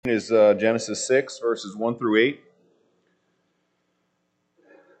Is Genesis 6, verses 1 through 8.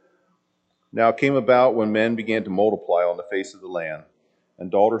 Now it came about when men began to multiply on the face of the land, and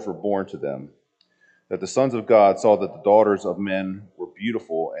daughters were born to them, that the sons of God saw that the daughters of men were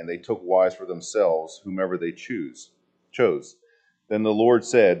beautiful, and they took wives for themselves, whomever they chose. Then the Lord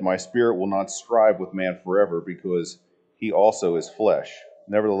said, My spirit will not strive with man forever, because he also is flesh.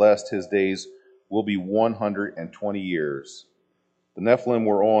 Nevertheless, his days will be 120 years. The Nephilim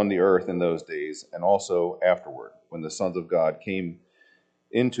were on the earth in those days, and also afterward, when the sons of God came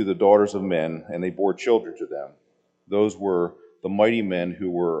into the daughters of men, and they bore children to them. Those were the mighty men who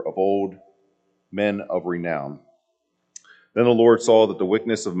were of old, men of renown. Then the Lord saw that the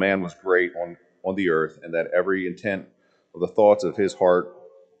wickedness of man was great on the earth, and that every intent of the thoughts of his heart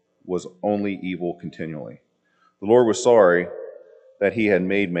was only evil continually. The Lord was sorry that he had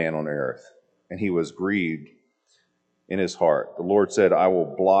made man on earth, and he was grieved in his heart. The Lord said, I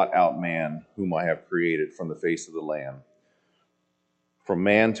will blot out man, whom I have created, from the face of the land, from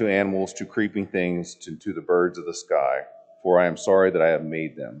man to animals to creeping things to the birds of the sky, for I am sorry that I have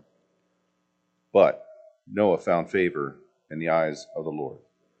made them. But Noah found favor in the eyes of the Lord.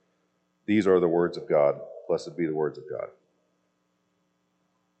 These are the words of God. Blessed be the words of God.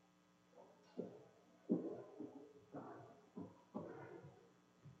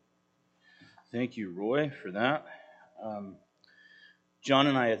 Thank you, Roy, for that. John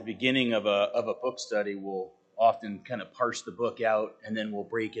and I, at the beginning of a book study, will often kind of parse the book out, and then we'll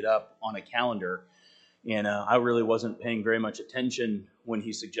break it up on a calendar. And I really wasn't paying very much attention when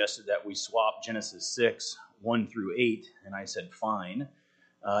he suggested that we swap Genesis 6, 1 through 8, and I said, fine.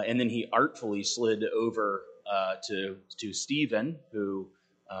 And then he artfully slid over to Stephen, who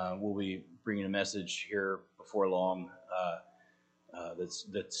will be bringing a message here before long. That's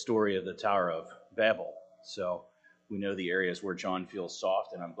the story of the Tower of Babel. So we know the areas where John feels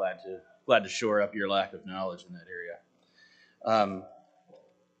soft, and I'm glad to shore up your lack of knowledge in that area.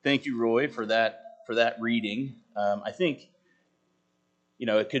 Thank you, Roy, for that reading. I think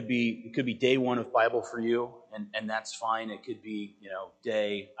it could be day one of Bible for you, and that's fine. It could be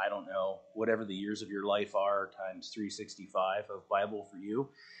day, I don't know, whatever the years of your life are times 365 of Bible for you.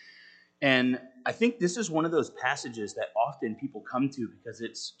 And I think this is one of those passages that often people come to because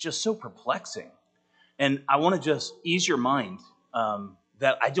it's just so perplexing. And I want to just ease your mind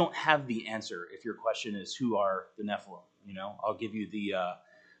that I don't have the answer if your question is, who are the Nephilim? I'll give you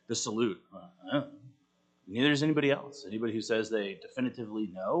the salute. Neither does anybody else. Anybody who says they definitively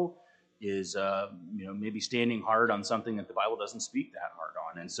know is maybe standing hard on something that the Bible doesn't speak that hard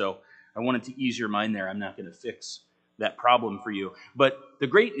on. And so I wanted to ease your mind there. I'm not going to fix that problem for you. But the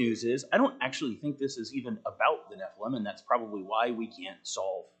great news is I don't actually think this is even about the Nephilim, and that's probably why we can't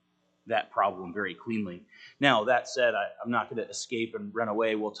solve that problem very cleanly. Now, that said, I'm not going to escape and run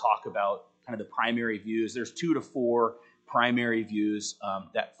away. We'll talk about kind of the primary views. There's 2 to 4 primary views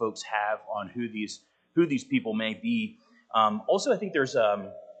that folks have on who these people may be. Also, I think there's,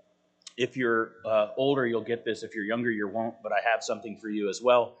 if you're older, you'll get this. If you're younger, you won't, but I have something for you as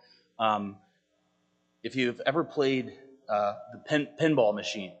well. If you've ever played the pinball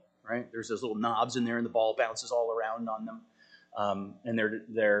machine, right? There's those little knobs in there, and the ball bounces all around on them. And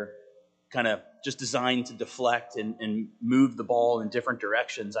they're kind of just designed to deflect and move the ball in different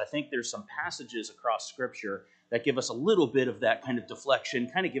directions. I think there's some passages across Scripture that give us a little bit of that kind of deflection,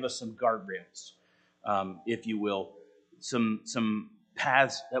 kind of give us some guardrails, if you will, some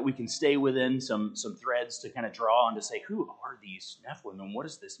paths that we can stay within, some threads to kind of draw on to say, who are these Nephilim, and what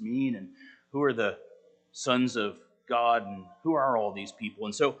does this mean, and who are the sons of God, and who are all these people?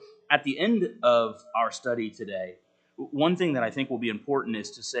 And so at the end of our study today, one thing that I think will be important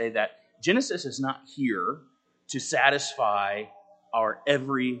is to say that Genesis is not here to satisfy our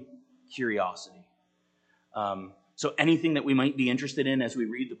every curiosity. So anything that we might be interested in as we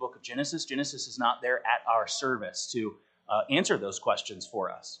read the book of Genesis is not there at our service to answer those questions for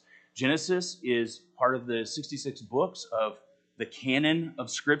us. Genesis is part of the 66 books of the canon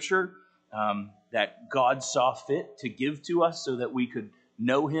of Scripture that God saw fit to give to us so that we could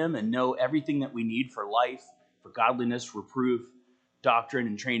know Him and know everything that we need for life, for godliness, reproof, doctrine,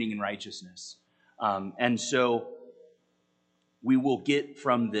 and training in righteousness. And so we will get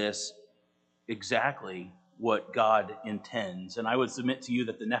from this exactly what God intends. And I would submit to you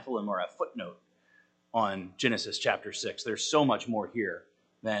that the Nephilim are a footnote on Genesis chapter 6. There's so much more here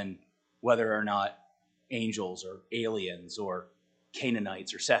than whether or not angels or aliens or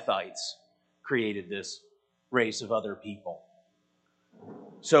Canaanites or Sethites created this race of other people.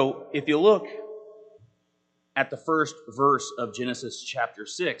 So if you look at the first verse of Genesis chapter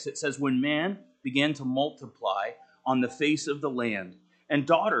 6, it says, when man began to multiply on the face of the land, and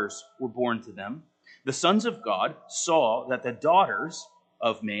daughters were born to them. The sons of God saw that the daughters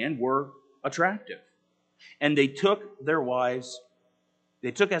of man were attractive, and they took as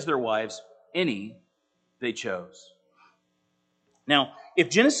their wives any they chose. Now, if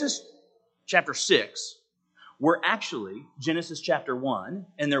Genesis chapter 6 were actually Genesis chapter 1,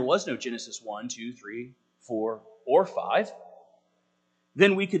 and there was no Genesis 1, 2, 3, 4, or 5,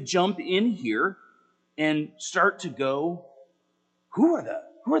 then we could jump in here and start to go, who are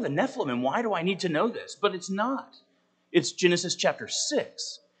the Nephilim, and why do I need to know this? But it's not. It's Genesis chapter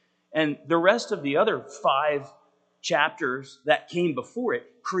 6. And the rest of the other 5 chapters that came before it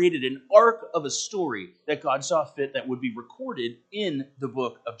created an arc of a story that God saw fit that would be recorded in the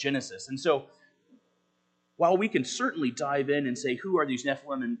book of Genesis. And so, while we can certainly dive in and say, who are these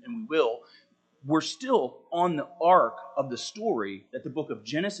Nephilim, and we will, we're still on the arc of the story that the book of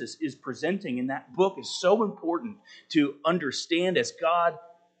Genesis is presenting, and that book is so important to understand as God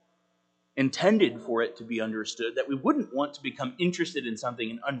intended for it to be understood, that we wouldn't want to become interested in something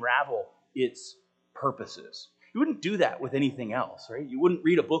and unravel its purposes. You wouldn't do that with anything else, right? You wouldn't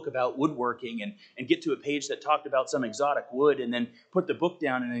read a book about woodworking and get to a page that talked about some exotic wood and then put the book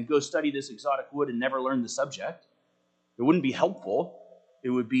down and then go study this exotic wood and never learn the subject. It wouldn't be helpful. It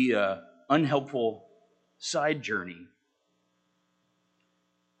would be an unhelpful side journey.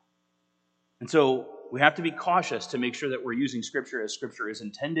 And so we have to be cautious to make sure that we're using Scripture as Scripture is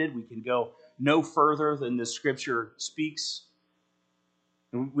intended. We can go no further than the Scripture speaks.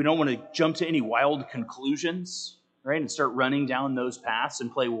 We don't want to jump to any wild conclusions, right, and start running down those paths and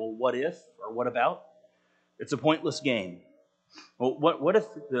play, well, what if or what about? It's a pointless game. Well, what if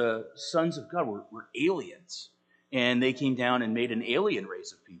the sons of God were aliens and they came down and made an alien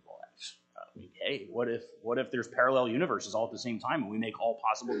race of people? I mean, hey, what if there's parallel universes all at the same time and we make all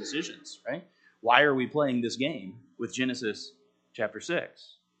possible decisions, right? Why are we playing this game with Genesis chapter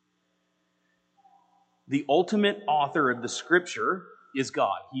 6? The ultimate author of the Scripture is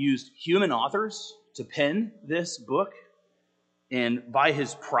God. He used human authors to pen this book, and by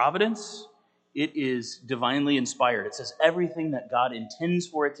his providence, it is divinely inspired. It says everything that God intends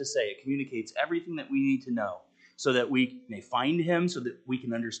for it to say. It communicates everything that we need to know so that we may find him, so that we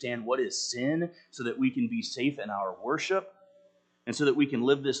can understand what is sin, so that we can be safe in our worship, and so that we can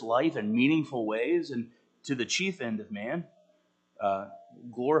live this life in meaningful ways, and to the chief end of man,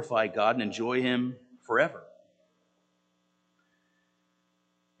 glorify God and enjoy him forever.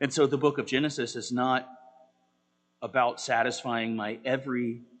 And so the book of Genesis is not about satisfying my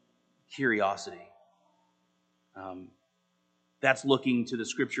every curiosity. That's looking to the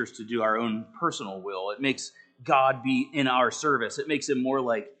Scriptures to do our own personal will. It makes God be in our service. It makes him more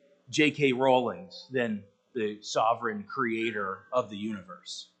like J.K. Rowling's than the sovereign creator of the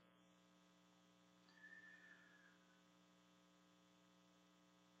universe.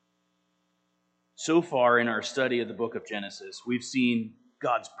 So far in our study of the book of Genesis, we've seen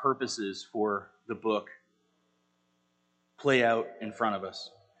God's purposes for the book play out in front of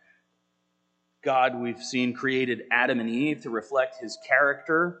us. God, we've seen, created Adam and Eve to reflect his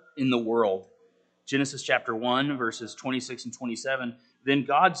character in the world. Genesis chapter 1, verses 26 and 27, then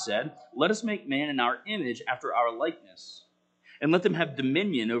God said, "Let us make man in our image after our likeness, and let them have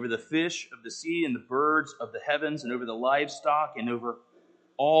dominion over the fish of the sea and the birds of the heavens and over the livestock and over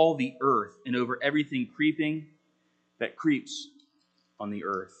all the earth and over everything creeping that creeps on the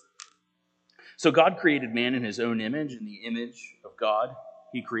earth." So God created man in his own image. In the image of God,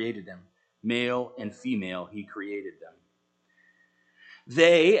 he created them. Male and female, he created them.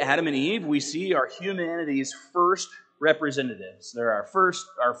 They, Adam and Eve, we see are humanity's first representatives. They're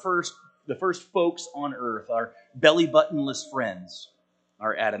the first folks on earth, our belly buttonless friends,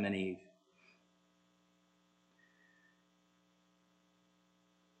 are Adam and Eve.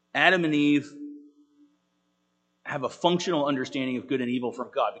 Adam and Eve have a functional understanding of good and evil from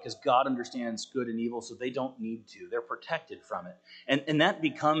God because God understands good and evil, so they don't need to. They're protected from it. And that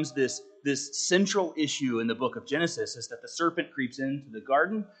becomes this central issue in the book of Genesis, is that the serpent creeps into the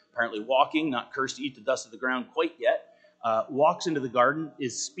garden, apparently walking, not cursed to eat the dust of the ground quite yet, walks into the garden,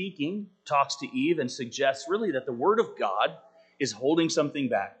 is speaking, talks to Eve, and suggests really that the word of God is holding something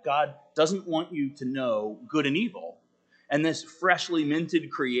back. God doesn't want you to know good and evil. And this freshly minted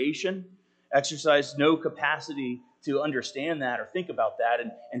creation exercised no capacity to understand that or think about that,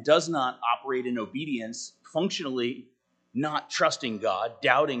 and does not operate in obedience, functionally not trusting God,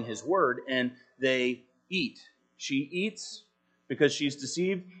 doubting his word, and they eat. She eats because she's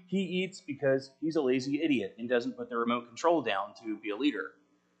deceived. He eats because he's a lazy idiot and doesn't put the remote control down to be a leader.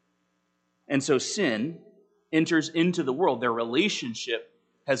 And so sin enters into the world. Their relationship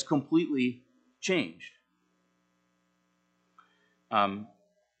has completely changed.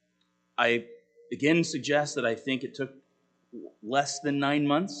 I again suggest that I think it took less than 9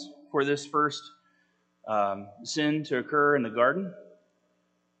 months for this first sin to occur in the garden.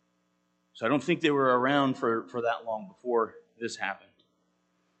 So I don't think they were around for that long before this happened.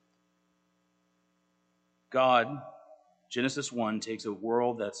 God, Genesis 1, takes a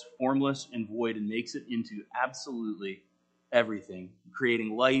world that's formless and void and makes it into absolutely everything,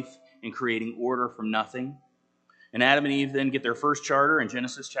 creating life and creating order from nothing. And Adam and Eve then get their first charter in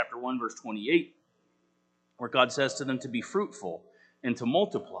Genesis chapter 1, verse 28, where God says to them to be fruitful and to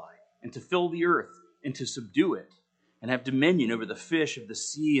multiply and to fill the earth and to subdue it and have dominion over the fish of the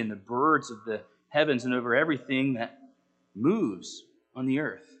sea and the birds of the heavens and over everything that moves on the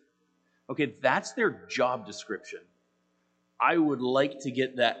earth. Okay, that's their job description. I would like to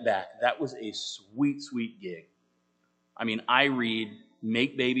get that back. That was a sweet, sweet gig. I mean, I read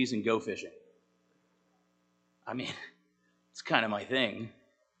make babies and go fishing. I mean, it's kind of my thing.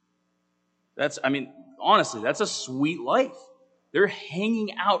 Honestly, that's a sweet life. They're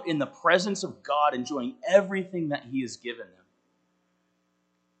hanging out in the presence of God, enjoying everything that He has given them.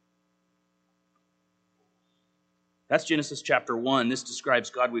 That's Genesis chapter 1. This describes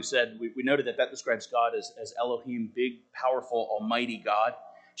God. We noted that describes God as Elohim, big, powerful, almighty God.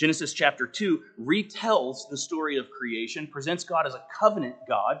 Genesis chapter 2 retells the story of creation, presents God as a covenant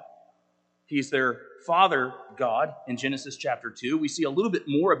God. He's their Father God in Genesis chapter 2. We see a little bit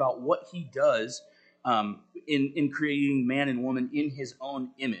more about what He does in creating man and woman in His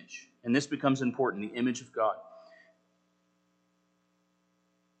own image. And this becomes important, the image of God.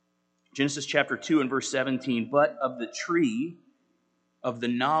 Genesis chapter 2 and verse 17, but of the tree of the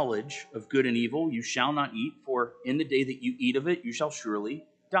knowledge of good and evil you shall not eat, for in the day that you eat of it you shall surely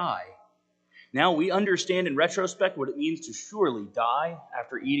die. Now we understand in retrospect what it means to surely die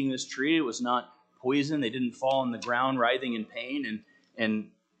after eating this tree. It was not poison. They didn't fall on the ground writhing in pain and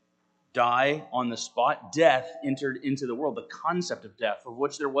die on the spot. Death entered into the world. The concept of death, of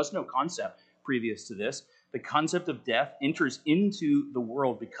which there was no concept previous to this, the concept of death enters into the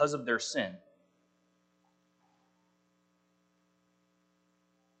world because of their sin.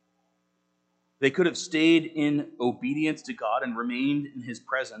 They could have stayed in obedience to God and remained in His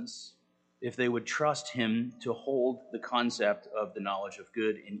presence if they would trust Him to hold the concept of the knowledge of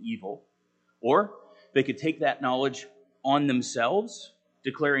good and evil. Or they could take that knowledge on themselves,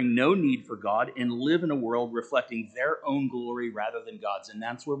 declaring no need for God, and live in a world reflecting their own glory rather than God's. And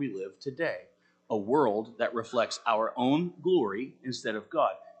that's where we live today. A world that reflects our own glory instead of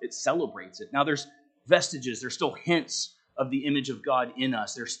God. It celebrates it. Now there's vestiges, there's still hints of the image of God in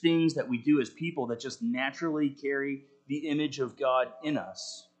us. There's things that we do as people that just naturally carry the image of God in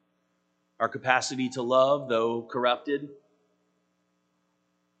us. Our capacity to love, though corrupted,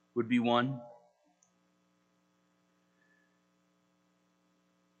 would be one.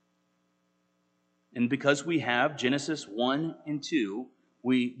 And because we have Genesis 1 and 2,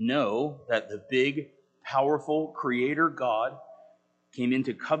 we know that the big, powerful Creator God came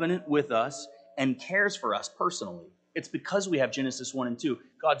into covenant with us and cares for us personally. It's because we have Genesis 1 and 2.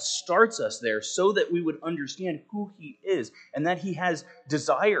 God starts us there so that we would understand who He is and that He has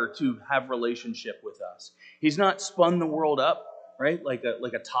desire to have relationship with us. He's not spun the world up, right, like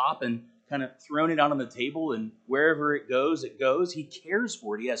a top and kind of thrown it out on the table, and wherever it goes, it goes. He cares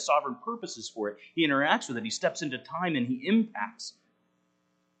for it. He has sovereign purposes for it. He interacts with it. He steps into time and He impacts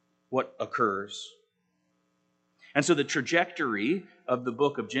what occurs. And so the trajectory of the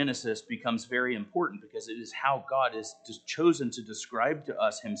book of Genesis becomes very important because it is how God is chosen to describe to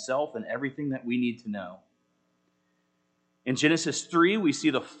us Himself and everything that we need to know. In Genesis 3, we see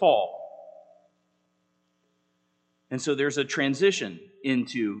the fall. And so there's a transition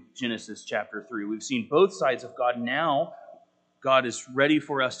into Genesis chapter 3. We've seen both sides of God. Now God is ready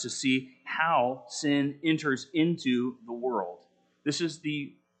for us to see how sin enters into the world. This is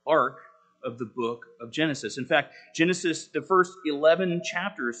the arc of the book of Genesis. In fact, Genesis, the first 11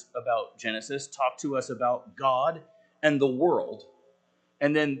 chapters about Genesis talk to us about God and the world.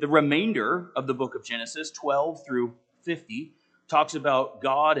 And then the remainder of the book of Genesis, 12 through 50, talks about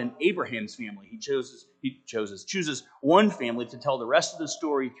God and Abraham's family. He chooses one family to tell the rest of the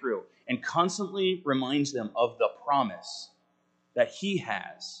story through and constantly reminds them of the promise that He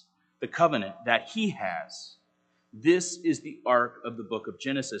has, the covenant that He has. This is the arc of the book of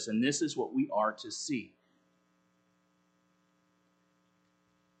Genesis, and this is what we are to see.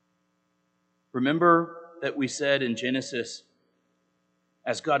 Remember that we said in Genesis,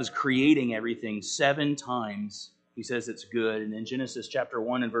 as God is creating everything 7 times, He says it's good. And in Genesis chapter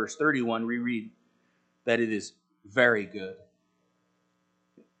 1 and verse 31, we read that it is very good.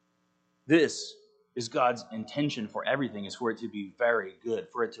 This is God's intention for everything, is for it to be very good,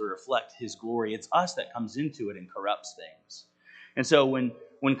 for it to reflect his glory. It's us that comes into it and corrupts things. And so when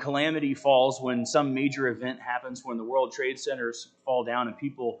calamity falls, when some major event happens, when the World Trade Centers fall down and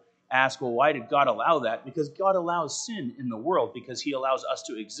people ask, well, why did God allow that? Because God allows sin in the world, because he allows us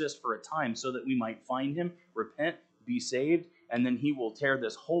to exist for a time so that we might find him, repent, be saved, and then he will tear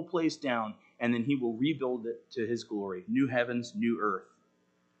this whole place down, and then he will rebuild it to his glory. New heavens, new earth.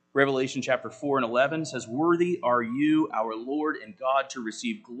 Revelation chapter 4 and 11 says, "Worthy are you, our Lord and God, to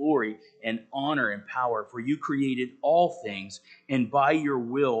receive glory and honor and power, for you created all things, and by your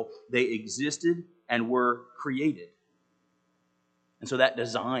will they existed and were created." And so that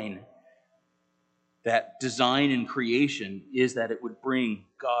design in creation is that it would bring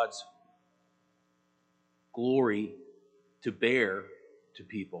God's glory to bear to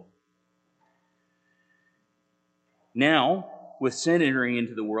people. Now, with sin entering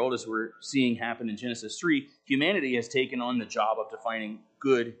into the world, as we're seeing happen in Genesis 3, humanity has taken on the job of defining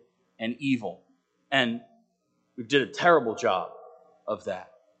good and evil. And we did a terrible job of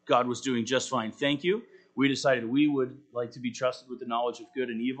that. God was doing just fine, thank you. We decided we would like to be trusted with the knowledge of good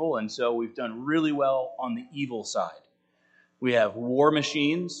and evil, and so we've done really well on the evil side. We have war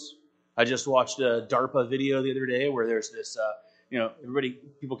machines. I just watched a DARPA video the other day where there's this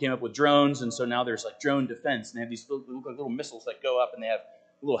people came up with drones, and so now there's like drone defense, and they have these look like little missiles that go up, and they have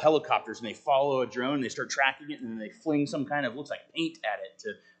little helicopters, and they follow a drone, and they start tracking it, and then they fling some kind of, looks like paint at it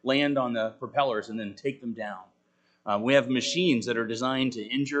to land on the propellers and then take them down. We have machines that are designed to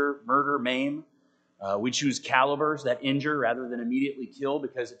injure, murder, maim. We choose calibers that injure rather than immediately kill,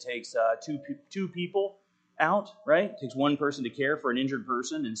 because it takes two people out, right? It takes one person to care for an injured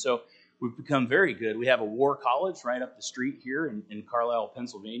person, and so we've become very good. We have a war college right up the street here in Carlisle,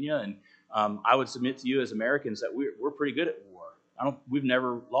 Pennsylvania, and I would submit to you as Americans that we're pretty good at war. We've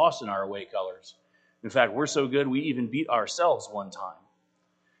never lost in our away colors. In fact, we're so good we even beat ourselves one time.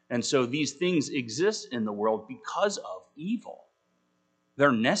 And so these things exist in the world because of evil.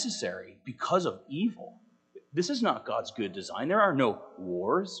 They're necessary because of evil. This is not God's good design. There are no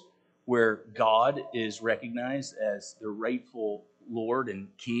wars where God is recognized as the rightful Lord and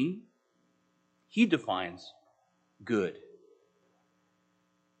King. He defines good.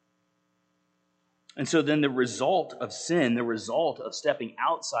 And so then the result of sin, the result of stepping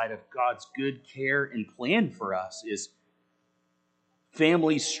outside of God's good care and plan for us, is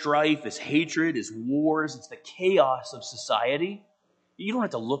family strife, is hatred, is wars, it's the chaos of society. You don't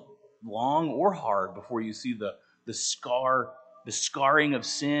have to look long or hard before you see the scarring of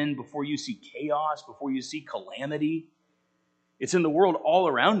sin, before you see chaos, before you see calamity. It's in the world all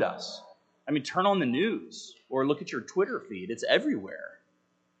around us. I mean, turn on the news or look at your Twitter feed. It's everywhere.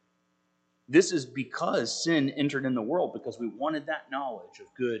 This is because sin entered in the world, because we wanted that knowledge of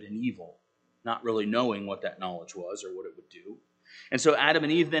good and evil, not really knowing what that knowledge was or what it would do. And so Adam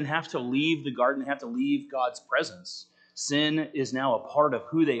and Eve then have to leave the garden, have to leave God's presence. Sin is now a part of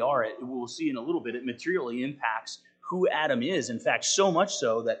who they are. We'll see in a little bit, it materially impacts who Adam is. In fact, so much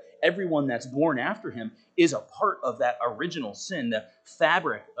so that everyone that's born after him is a part of that original sin. The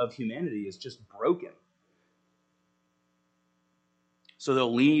fabric of humanity is just broken. So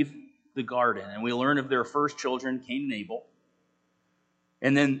they'll leave the garden, and we learn of their first children, Cain and Abel.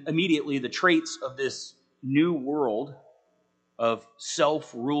 And then immediately the traits of this new world of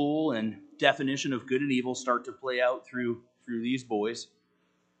self-rule and definition of good and evil start to play out through these boys.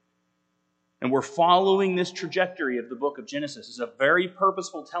 And we're following this trajectory of the book of Genesis. It's a very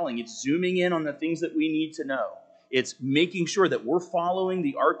purposeful telling. It's zooming in on the things that we need to know. It's making sure that we're following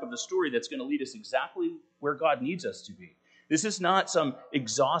the arc of the story that's going to lead us exactly where God needs us to be. This is not some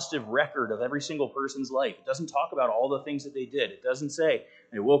exhaustive record of every single person's life. It doesn't talk about all the things that they did. It doesn't say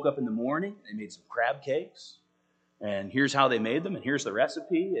they woke up in the morning, they made some crab cakes, and here's how they made them, and here's the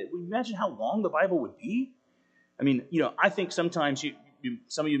recipe. Imagine how long the Bible would be. I mean, I think sometimes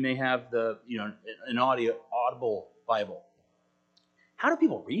some of you may have an audible Bible. How do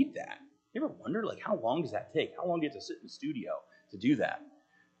people read that? You ever wonder, how long does that take? How long do you have to sit in the studio to do that?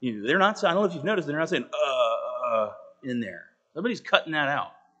 They're not. I don't know if you've noticed, they're not saying in there. Nobody's cutting that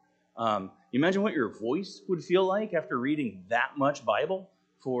out. You imagine what your voice would feel like after reading that much Bible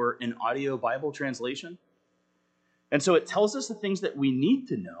for an audio Bible translation. And so it tells us the things that we need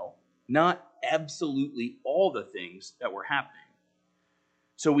to know, not absolutely all the things that were happening.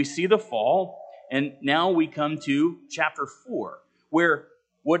 So we see the fall, and now we come to chapter 4, where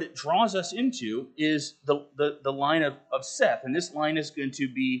what it draws us into is the line of Seth. And this line is going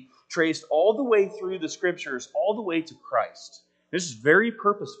to be traced all the way through the scriptures, all the way to Christ. This is very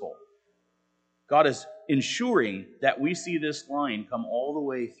purposeful. God is ensuring that we see this line come all the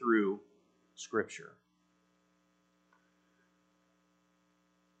way through Scripture.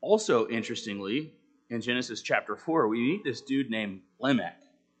 Also, interestingly, in Genesis chapter 4, we meet this dude named Lamech.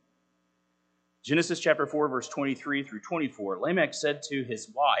 Genesis chapter 4, verse 23 through 24. Lamech said to his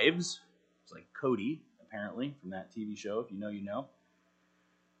wives, it's like Cody, apparently, from that TV show, if you know, you know.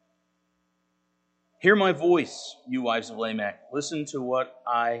 Hear my voice, you wives of Lamech. Listen to what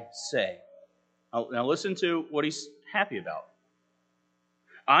I say. Now listen to what he's happy about.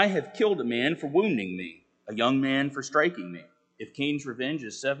 I have killed a man for wounding me, a young man for striking me. If Cain's revenge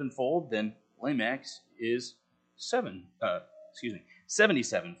is sevenfold, then Lamech's is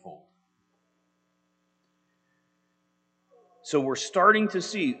 77-fold. So we're starting to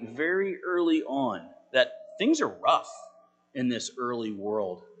see very early on that things are rough in this early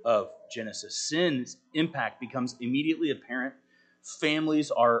world of Genesis. Sin's impact becomes immediately apparent.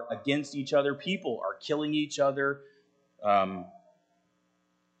 Families are against each other. People are killing each other.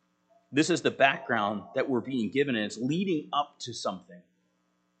 This is the background that we're being given, and it's leading up to something.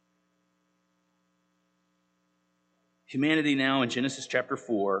 Humanity now in Genesis chapter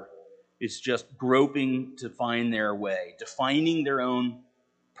 4 is just groping to find their way, defining their own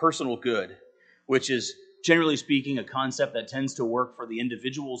personal good, which is, generally speaking, a concept that tends to work for the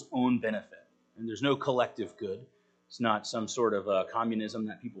individual's own benefit. And there's no collective good. It's not some sort of communism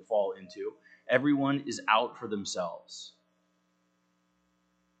that people fall into. Everyone is out for themselves.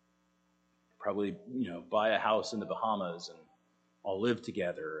 Probably, buy a house in the Bahamas and all live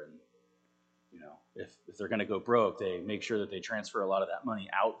together. And, if they're going to go broke, they make sure that they transfer a lot of that money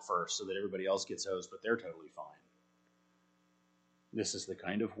out first so that everybody else gets hosed, but they're totally fine. This is the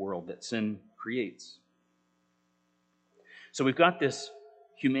kind of world that sin creates. So we've got this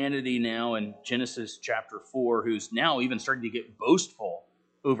humanity now in Genesis chapter 4 who's now even starting to get boastful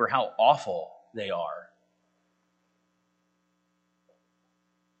over how awful they are.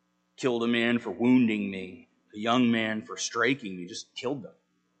 Killed a man for wounding me, a young man for striking me, just killed them.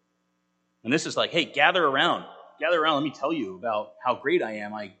 And this is like, hey, gather around, let me tell you about how great I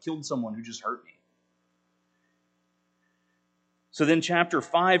am. I killed someone who just hurt me. So then chapter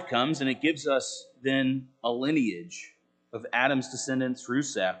 5 comes, and it gives us then a lineage of Adam's descendants through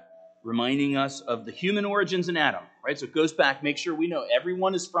Seth, reminding us of the human origins in Adam, right? So it goes back, make sure we know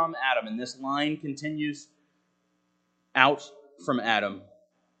everyone is from Adam, and this line continues out from Adam,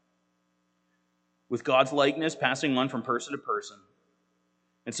 with God's likeness passing on from person to person.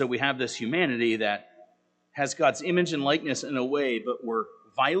 And so we have this humanity that has God's image and likeness in a way, but we're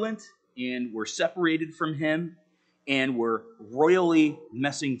violent and we're separated from Him and we're royally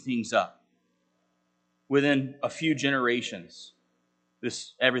messing things up. Within a few generations,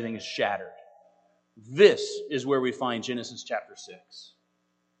 everything is shattered. This is where we find Genesis chapter 6.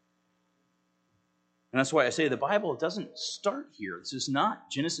 And that's why I say the Bible doesn't start here. This is not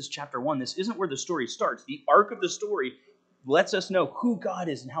Genesis chapter 1. This isn't where the story starts. The arc of the story lets us know who God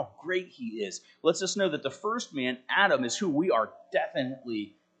is and how great He is. Lets us know that the first man, Adam, is who we are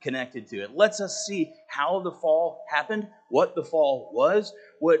definitely connected to. It lets us see how the fall happened, what the fall was,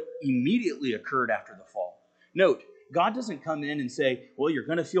 what immediately occurred after the fall. Note, God doesn't come in and say, well, you're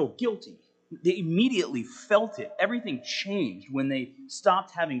going to feel guilty. They immediately felt it. Everything changed when they stopped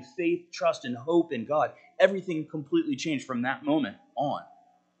having faith, trust, and hope in God. Everything completely changed from that moment on.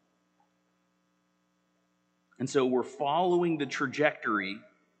 And so we're following the trajectory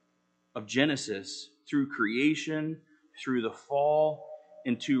of Genesis through creation, through the fall,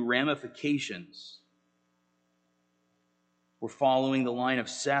 into ramifications. We're following the line of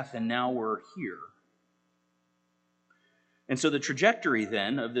Seth, and now we're here. And so the trajectory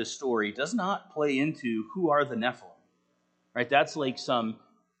then of this story does not play into who are the Nephilim, right? That's like some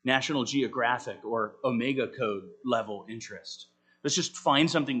National Geographic or Omega Code level interest. Let's just find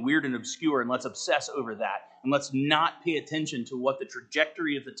something weird and obscure and let's obsess over that. And let's not pay attention to what the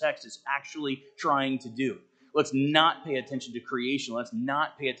trajectory of the text is actually trying to do. Let's not pay attention to creation. Let's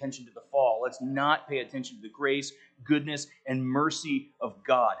not pay attention to the fall. Let's not pay attention to the grace, goodness, and mercy of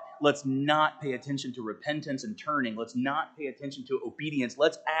God. Let's not pay attention to repentance and turning. Let's not pay attention to obedience.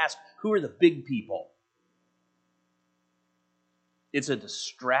 Let's ask, who are the big people? It's a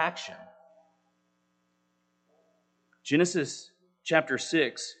distraction. Genesis chapter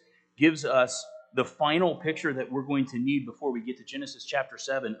 6 gives us the final picture that we're going to need before we get to Genesis chapter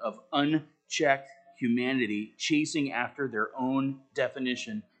 7 of unchecked humanity chasing after their own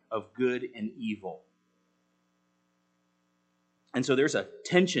definition of good and evil. And so there's a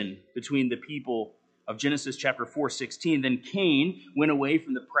tension between the people of Genesis chapter 4:16. Then Cain went away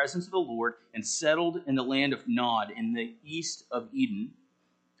from the presence of the Lord and settled in the land of Nod in the east of Eden.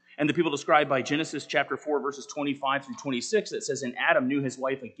 And the people described by Genesis chapter 4, verses 25 through 26, it says, "And Adam knew his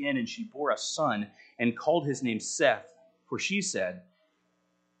wife again, and she bore a son, and called his name Seth. For she said,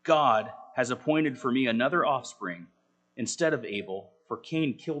 God has appointed for me another offspring instead of Abel, for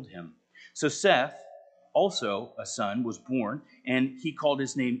Cain killed him." So Seth, also a son, was born, and he called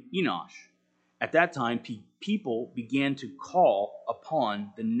his name Enosh. At that time, people began to call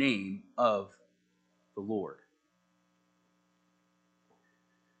upon the name of the Lord.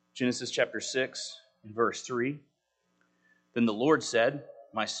 Genesis chapter 6 and verse 3. "Then the Lord said,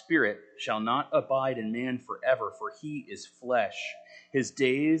 My spirit shall not abide in man forever, for he is flesh. His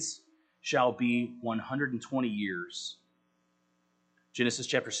days shall be 120 years. Genesis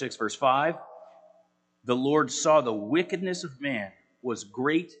chapter 6, verse 5. "The Lord saw the wickedness of man was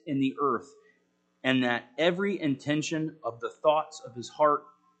great in the earth, and that every intention of the thoughts of his heart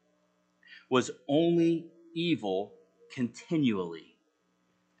was only evil continually."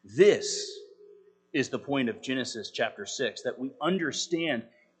 This is the point of Genesis chapter 6, that we understand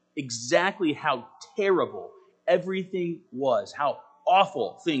exactly how terrible everything was, how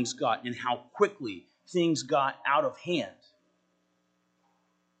awful things got, and how quickly things got out of hand.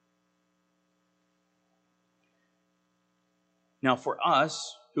 Now, for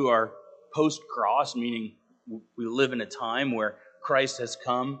us who are post-cross, meaning we live in a time where Christ has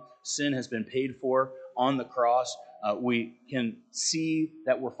come, sin has been paid for on the cross, we can see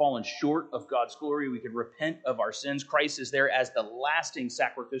that we're fallen short of God's glory. We can repent of our sins. Christ is there as the lasting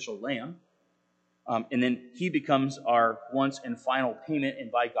sacrificial lamb. And then he becomes our once and final payment.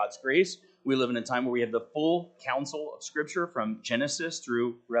 And by God's grace, we live in a time where we have the full counsel of Scripture from Genesis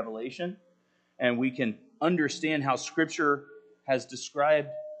through Revelation. And we can understand how Scripture has described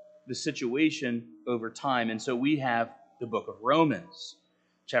the situation over time. And so we have the book of Romans,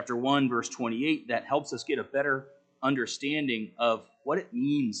 chapter 1, verse 28, that helps us get a better understanding of what it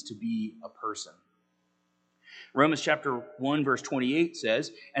means to be a person. Romans chapter 1, verse 28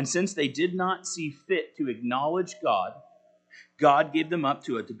 says, "And since they did not see fit to acknowledge God, God gave them up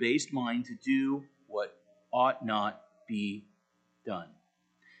to a debased mind to do what ought not be done."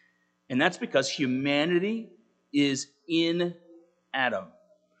 And that's because humanity is in Adam.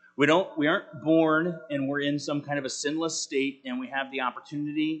 We aren't born and we're in some kind of a sinless state and we have the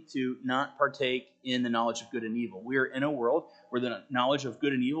opportunity to not partake in the knowledge of good and evil. We are in a world where the knowledge of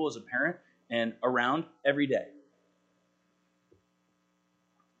good and evil is apparent and around every day.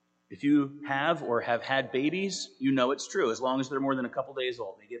 If you have or have had babies, you know it's true. As long as they're more than a couple days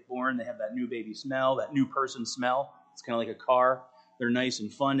old, they get born, they have that new baby smell, that new person smell. It's kind of like a car. They're nice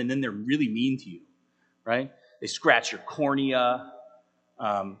and fun, and then they're really mean to you, right? They scratch your cornea.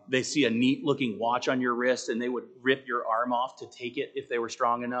 They see a neat-looking watch on your wrist, and they would rip your arm off to take it if they were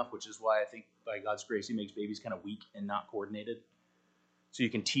strong enough, which is why I think, by God's grace, he makes babies kind of weak and not coordinated. So you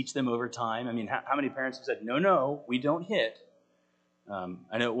can teach them over time. I mean, how many parents have said, no, we don't hit?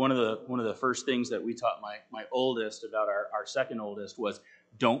 I know one of the first things that we taught my oldest about our second oldest was,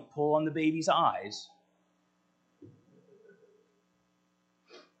 don't pull on the baby's eyes.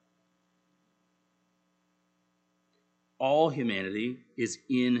 All humanity is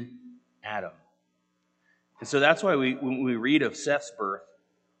in Adam. And so that's why when we read of Seth's birth,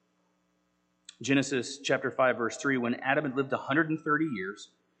 Genesis chapter 5, verse 3, "When Adam had lived 130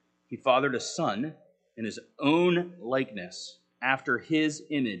 years, he fathered a son in his own likeness, after his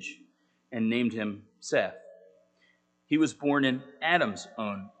image, and named him Seth. He was born in Adam's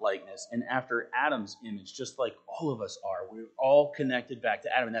own likeness and after Adam's image," just like all of us are. We're all connected back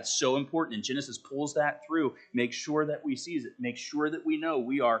to Adam, and that's so important. And Genesis pulls that through, make sure that we see it, make sure that we know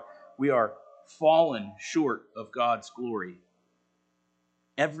we are fallen short of God's glory.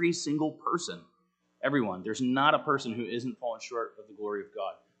 Every single person, everyone. There's not a person who isn't fallen short of the glory of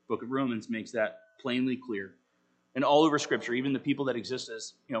God. The book of Romans makes that plainly clear. And all over Scripture, even the people that exist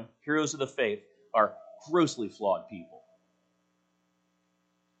as, heroes of the faith are grossly flawed people.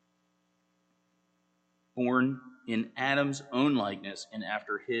 Born in Adam's own likeness and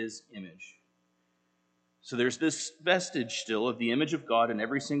after his image. So there's this vestige still of the image of God in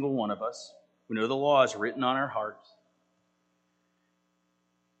every single one of us. We know the law is written on our hearts.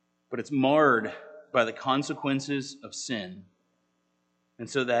 But it's marred by the consequences of sin. And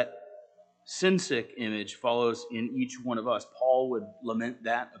so that sin-sick image follows in each one of us. Paul would lament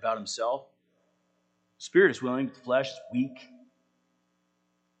that about himself. Spirit is willing, but the flesh is weak.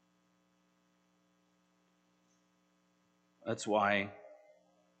 That's why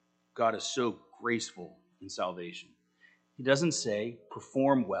God is so graceful in salvation. He doesn't say,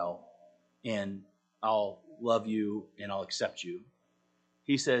 perform well, and I'll love you and I'll accept you.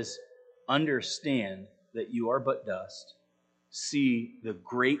 He says, understand that you are but dust, see the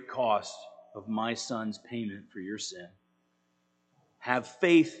great cost of my son's payment for your sin. Have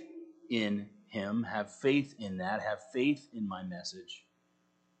faith in him. Have faith in that. Have faith in my message.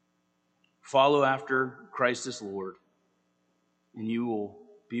 Follow after Christ as Lord, and you will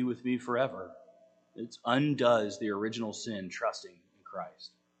be with me forever. It undoes the original sin, trusting in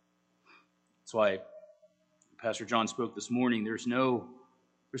Christ. That's why Pastor John spoke this morning. There's no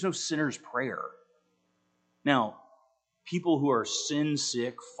sinner's prayer. Now, people who are sin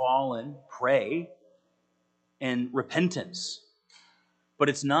sick, fallen, pray and repentance. But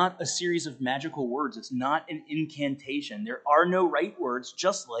it's not a series of magical words. It's not an incantation. There are no right words,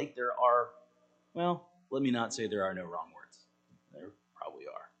 just like there are, well, let me not say there are no wrong words. There probably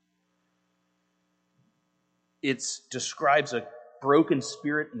are. It describes a broken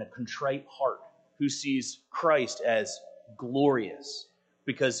spirit and a contrite heart who sees Christ as glorious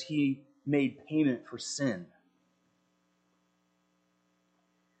because he made payment for sin.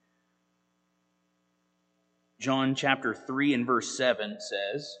 John chapter 3 and verse 7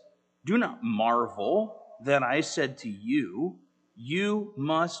 says, "Do not marvel that I said to you, you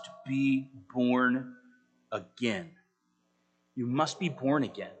must be born again." You must be born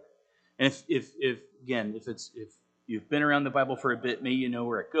again. And if you've been around the Bible for a bit, maybe you know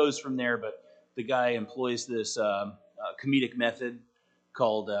where it goes from there, but the guy employs this comedic method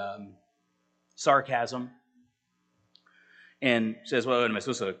called sarcasm and says, well, am I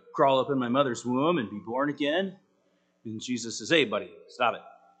supposed to crawl up in my mother's womb and be born again? And Jesus says, hey, buddy, stop it.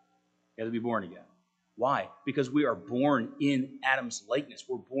 You have to be born again. Why? Because we are born in Adam's likeness.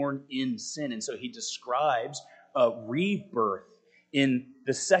 We're born in sin. And so he describes a rebirth in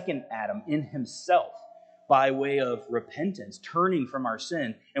the second Adam, in himself, by way of repentance, turning from our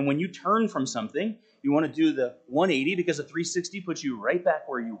sin. And when you turn from something, you want to do the 180 because a 360 puts you right back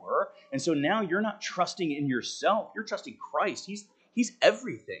where you were. And so now you're not trusting in yourself. You're trusting Christ. He's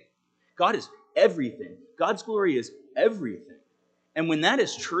everything. God is everything. God's glory is everything. And when that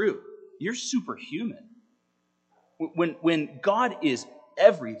is true, you're superhuman. When God is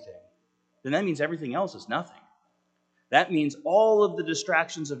everything, then that means everything else is nothing. That means all of the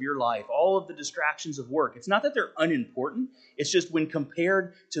distractions of your life, all of the distractions of work. It's not that they're unimportant. It's just when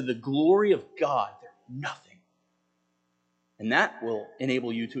compared to the glory of God, they're nothing. And that will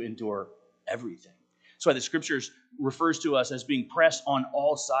enable you to endure everything. That's why the Scriptures refers to us as being pressed on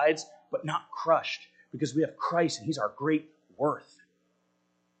all sides, but not crushed, because we have Christ and He's our great worth.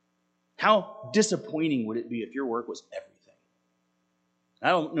 How disappointing would it be if your work was everything? I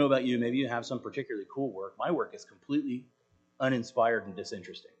don't know about you. Maybe you have some particularly cool work. My work is completely uninspired and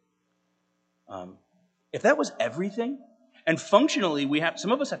disinteresting. If that was everything, and functionally,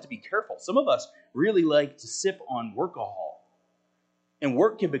 some of us have to be careful. Some of us really like to sip on workahol, and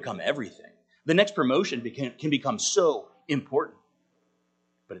work can become everything. The next promotion can become so important,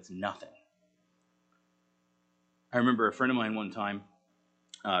 but it's nothing. I remember a friend of mine one time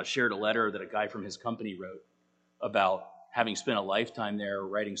shared a letter that a guy from his company wrote about having spent a lifetime there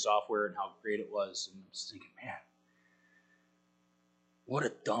writing software and how great it was. And I'm just thinking, man, what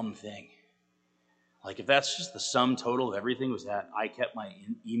a dumb thing. Like, if that's just the sum total of everything was that I kept my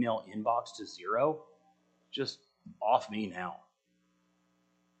email inbox to 0, just off me now.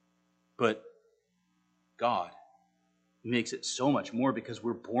 But God makes it so much more because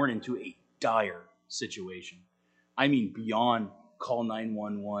we're born into a dire situation. I mean, beyond call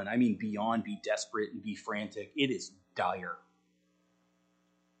 911. I mean, beyond be desperate and be frantic. It is dire.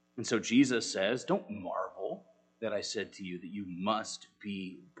 And so Jesus says, don't marvel that I said to you that you must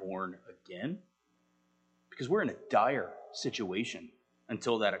be born again, because we're in a dire situation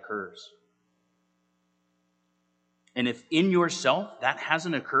until that occurs. And if in yourself that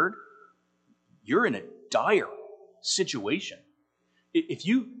hasn't occurred, you're in a dire situation. If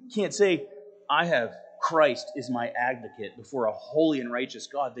you can't say, I have Christ is my advocate before a holy and righteous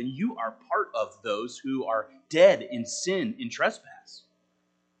God, then you are part of those who are dead in sin, in trespass.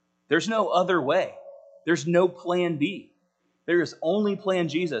 There's no other way. There's no plan B. There is only plan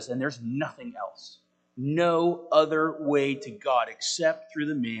Jesus, and there's nothing else. No other way to God except through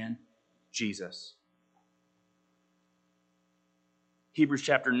the man, Jesus. Hebrews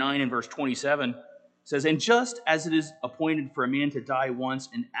chapter 9 and verse 27 says, and just as it is appointed for a man to die once,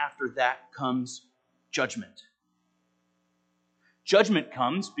 and after that comes judgment. Judgment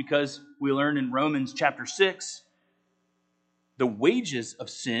comes because we learn in Romans chapter 6, the wages of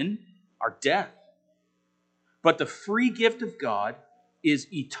sin are death. But the free gift of God is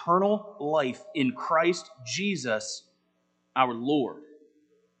eternal life in Christ Jesus our Lord.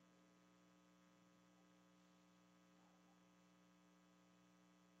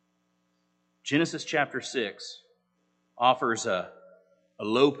 Genesis chapter 6 offers a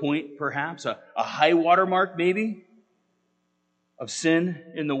low point, perhaps, a high water mark, maybe, of sin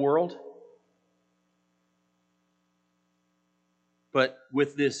in the world. But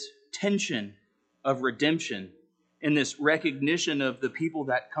with this tension of redemption and this recognition of the people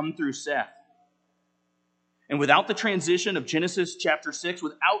that come through Seth, and without the transition of Genesis chapter 6,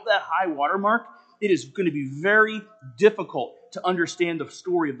 without that high water mark, it is going to be very difficult to understand the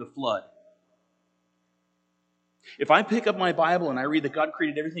story of the flood. If I pick up my Bible and I read that God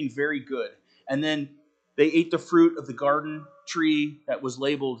created everything very good, and then they ate the fruit of the garden tree that was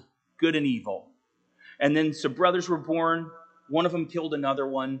labeled good and evil, and then some brothers were born, one of them killed another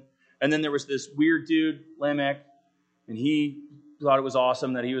one, and then there was this weird dude, Lamech, and he thought it was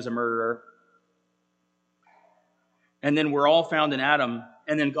awesome that he was a murderer. And then we're all found in Adam,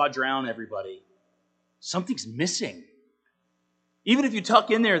 and then God drowned everybody. Something's missing. Even if you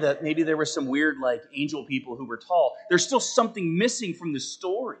tuck in there that maybe there were some weird angel people who were tall, there's still something missing from the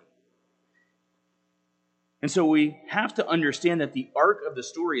story. And so we have to understand that the arc of the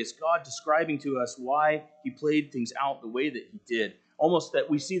story is God describing to us why he played things out the way that he did. Almost that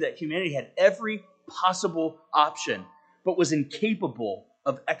we see that humanity had every possible option, but was incapable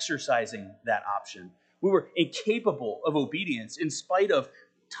of exercising that option. We were incapable of obedience in spite of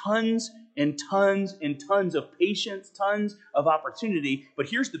tons and tons and tons of patience, tons of opportunity. But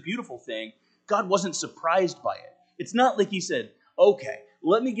here's the beautiful thing. God wasn't surprised by it. It's not like he said, okay,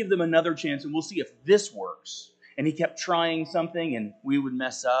 let me give them another chance and we'll see if this works. And he kept trying something and we would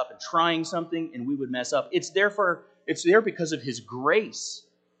mess up, and trying something and we would mess up. It's there because of his grace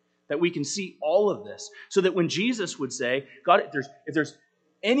that we can see all of this. So that when Jesus would say, God, if there's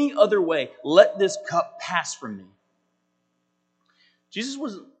any other way, let this cup pass from me. Jesus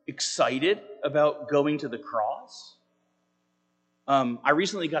was excited about going to the cross. I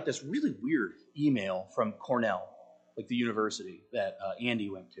recently got this really weird email from Cornell, the university that Andy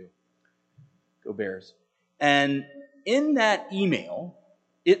went to. Go Bears. And in that email,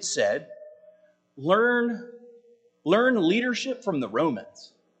 it said, learn leadership from the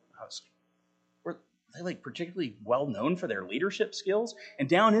Romans. Were they particularly well known for their leadership skills? And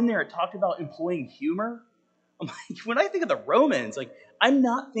down in there, it talked about employing humor. I'm like, when I think of the Romans, I'm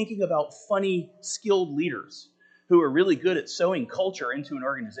not thinking about funny, skilled leaders who are really good at sewing culture into an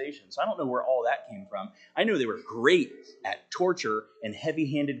organization. So I don't know where all that came from. I know they were great at torture and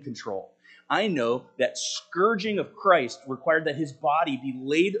heavy-handed control. I know that scourging of Christ required that his body be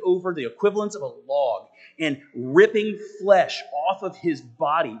laid over the equivalence of a log and ripping flesh off of his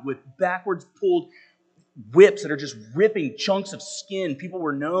body with backwards pulled whips that are just ripping chunks of skin. People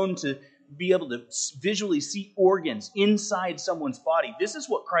were known to be able to visually see organs inside someone's body. This is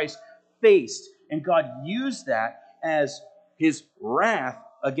what Christ faced, and God used that as his wrath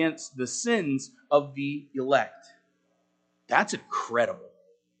against the sins of the elect. That's incredible.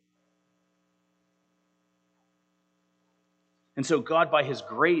 And so God, by his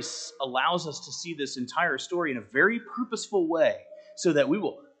grace, allows us to see this entire story in a very purposeful way so that we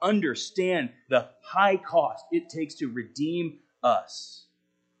will understand the high cost it takes to redeem us.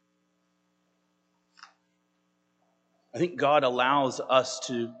 I think God allows us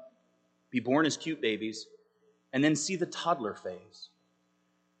to be born as cute babies and then see the toddler phase.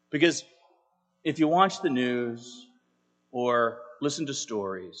 Because if you watch the news or listen to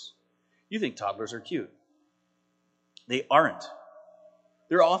stories, you think toddlers are cute. They aren't.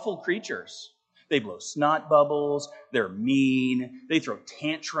 They're awful creatures. They blow snot bubbles. They're mean. They throw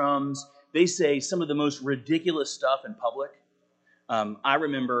tantrums. They say some of the most ridiculous stuff in public. I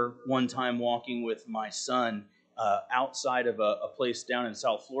remember one time walking with my son outside of a place down in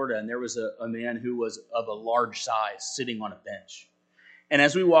South Florida, and there was a man who was of a large size sitting on a bench. And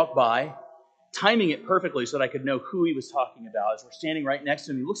as we walked by, timing it perfectly so that I could know who he was talking about, as we're standing right next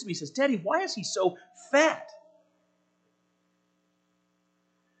to him, he looks at me and says, "Daddy, why is he so fat?"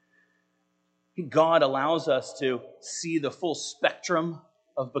 God allows us to see the full spectrum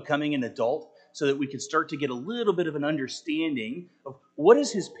of becoming an adult so that we can start to get a little bit of an understanding of what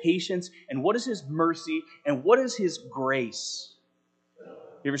is his patience and what is his mercy and what is his grace.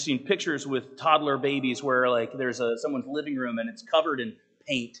 You ever seen pictures with toddler babies where there's someone's living room and it's covered in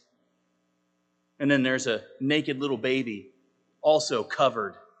paint, and then there's a naked little baby also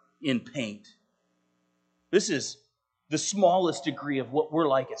covered in paint? This is the smallest degree of what we're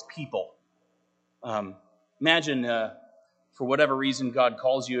like as people. Imagine, for whatever reason, God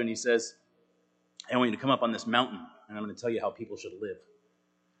calls you and he says, "I want you to come up on this mountain, and I'm going to tell you how people should live."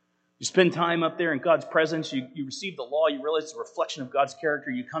 You spend time up there in God's presence, you receive the law, you realize it's a reflection of God's character,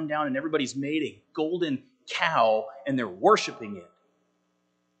 you come down and everybody's made a golden cow and they're worshiping it.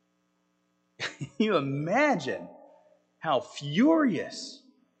 Can you imagine how furious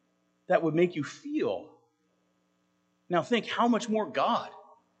that would make you feel. Now think how much more God.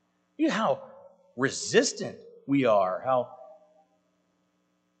 You know how resistant we are, how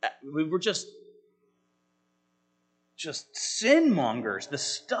we're just sin mongers. The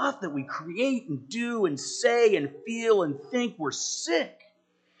stuff that we create and do and say and feel and think, we're sick.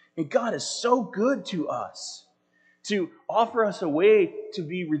 And God is so good to us to offer us a way to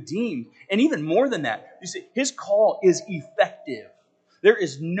be redeemed. And even more than that, you see, his call is effective. There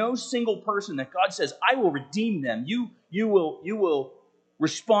is no single person that God says, I will redeem them. You will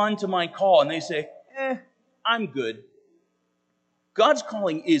respond to my call. And they say, I'm good. God's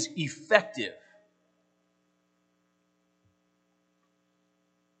calling is effective.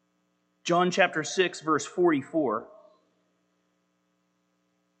 John chapter 6, verse 44.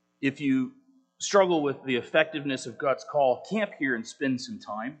 If you struggle with the effectiveness of God's call, camp here and spend some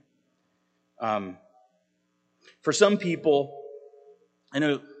time. For some people, I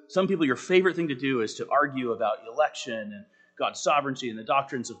know some people, your favorite thing to do is to argue about election and God's sovereignty and the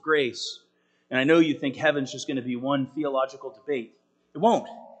doctrines of grace. And I know you think heaven's just going to be one theological debate. It won't.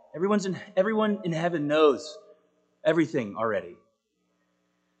 Everyone in heaven knows everything already.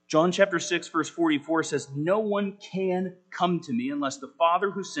 John chapter 6, verse 44 says, no one can come to me unless the Father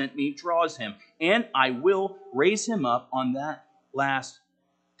who sent me draws him, and I will raise him up on that last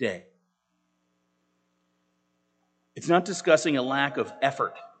day. It's not discussing a lack of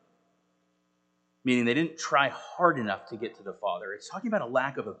effort, meaning they didn't try hard enough to get to the Father. It's talking about a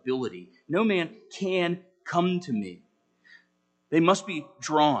lack of ability. No man can come to me. They must be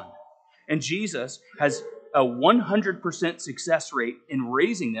drawn. And Jesus has a 100% success rate in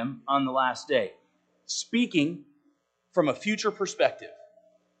raising them on the last day. Speaking from a future perspective,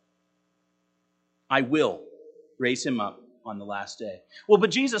 I will raise him up on the last day. Well,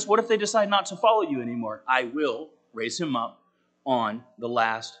 but Jesus, what if they decide not to follow you anymore? I will raise him up on the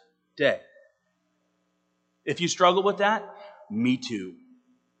last day. If you struggle with that, me too.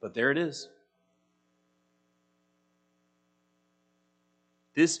 But there it is.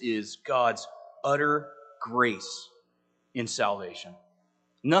 This is God's utter grace in salvation.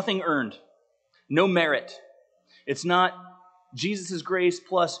 Nothing earned. No merit. It's not Jesus' grace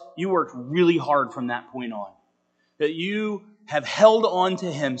plus you worked really hard from that point on. That you have held on to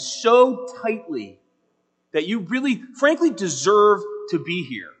him so tightly that you really, frankly, deserve to be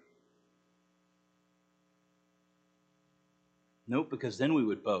here. Nope, because then we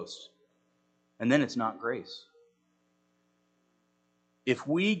would boast. And then it's not grace. If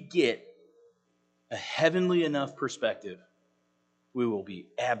we get a heavenly enough perspective, we will be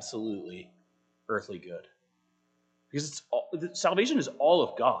absolutely earthly good. Because salvation is all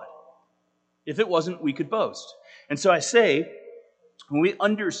of God. If it wasn't, we could boast. And so I say, when we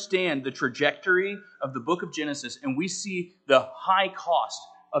understand the trajectory of the book of Genesis and we see the high cost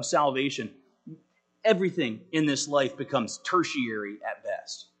of salvation, everything in this life becomes tertiary at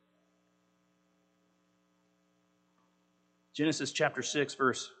best. Genesis chapter 6,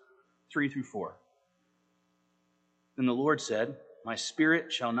 verse 3 through 4. Then the Lord said, my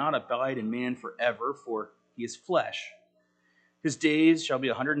spirit shall not abide in man forever, for he is flesh. His days shall be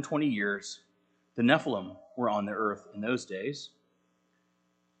 120 years. The Nephilim were on the earth in those days.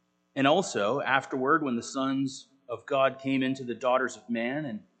 And also, afterward, when the sons of God came into the daughters of man,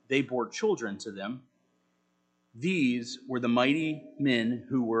 and they bore children to them, these were the mighty men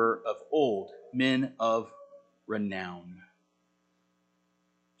who were of old, men of renown.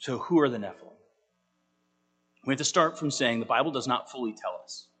 So who are the Nephilim? We have to start from saying the Bible does not fully tell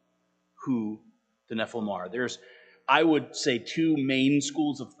us who the Nephilim are. There's, I would say, two main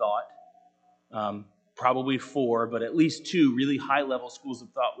schools of thought, probably four, but at least two really high-level schools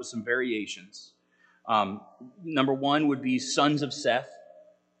of thought with some variations. Number one would be sons of Seth.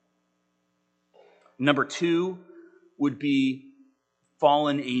 Number two would be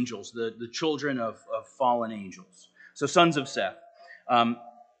fallen angels, the children of fallen angels. So sons of Seth.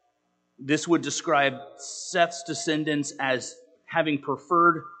 This would describe Seth's descendants as having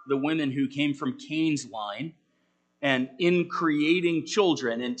preferred the women who came from Cain's line. And in creating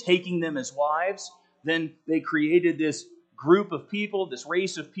children and taking them as wives, then they created this group of people, this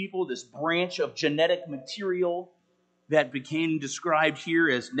race of people, this branch of genetic material that became described here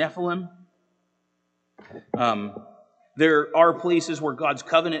as Nephilim. There are places where God's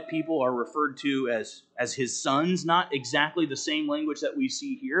covenant people are referred to as his sons, not exactly the same language that we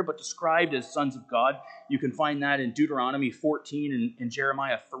see here, but described as sons of God. You can find that in Deuteronomy 14 and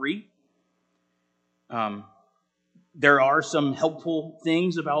Jeremiah 3. There are some helpful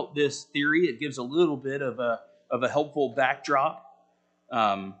things about this theory. It gives a little bit of a helpful backdrop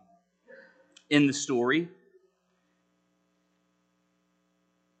in the story.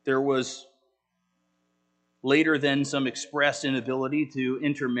 There was later then some expressed inability to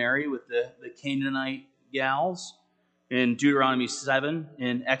intermarry with the Canaanite gals in Deuteronomy 7,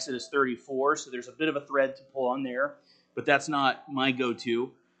 in Exodus 34. So there's a bit of a thread to pull on there, but that's not my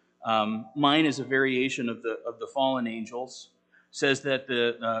go-to. Mine is a variation of the fallen angels. It says that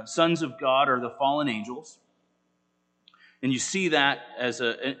the sons of God are the fallen angels. And you see that as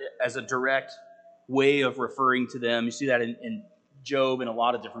a direct way of referring to them. You see that in Job in a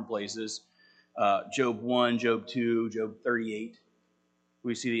lot of different places. Job 1, Job 2, Job 38.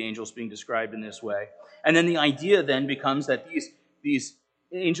 We see the angels being described in this way. And then the idea then becomes that these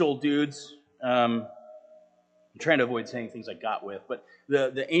angel dudes, I'm trying to avoid saying things I got with, but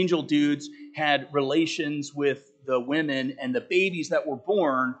the angel dudes had relations with the women, and the babies that were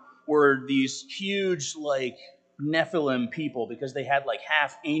born were these huge, like, Nephilim people, because they had like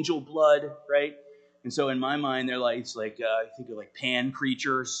half angel blood, right? And so in my mind, they're like, it's like, I think of like pan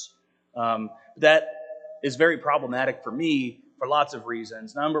creatures. That is very problematic for me for lots of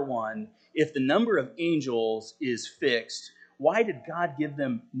reasons. Number one, if the number of angels is fixed, why did God give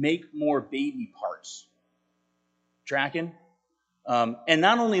them make more baby parts? Tracking? And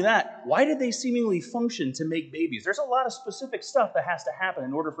not only that, why did they seemingly function to make babies? There's a lot of specific stuff that has to happen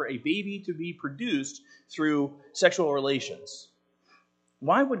in order for a baby to be produced through sexual relations.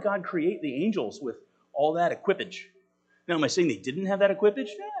 Why would God create the angels with all that equipage? Now, am I saying they didn't have that equipage?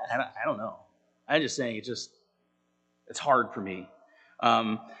 I don't know. I'm just saying it's hard for me.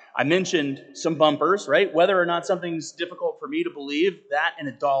 I mentioned some bumpers, right? Whether or not something's difficult for me to believe, that and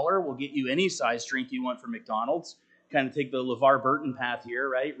 $1 will get you any size drink you want from McDonald's. Kind of take the LeVar Burton path here,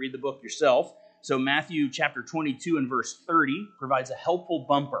 right? Read the book yourself. So Matthew chapter 22 and verse 30 provides a helpful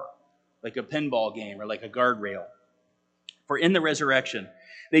bumper, like a pinball game or like a guardrail. For in the resurrection,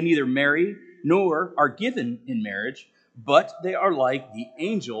 they neither marry nor are given in marriage, but they are like the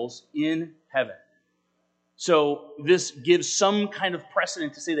angels in heaven. So this gives some kind of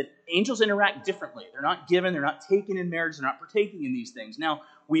precedent to say that angels interact differently. They're not given, they're not taken in marriage, they're not partaking in these things. Now,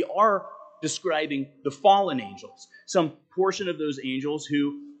 we are describing the fallen angels, some portion of those angels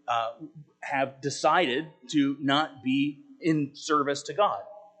who have decided to not be in service to God.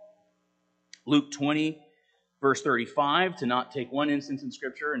 Luke 20, verse 35, to not take one instance in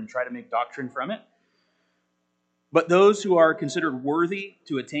Scripture and try to make doctrine from it. But those who are considered worthy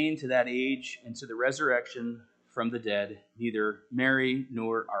to attain to that age and to the resurrection from the dead neither marry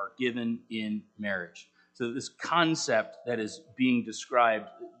nor are given in marriage. So this concept that is being described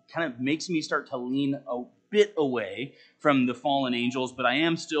kind of makes me start to lean a bit away from the fallen angels, but I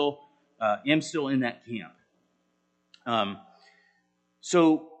am still in that camp.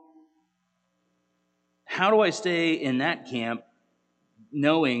 So how do I stay in that camp,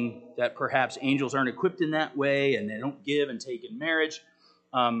 knowing that perhaps angels aren't equipped in that way and they don't give and take in marriage?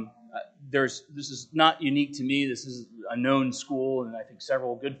 This is not unique to me. This is a known school, and I think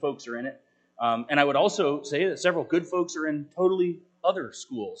several good folks are in it. And I would also say that several good folks are in totally other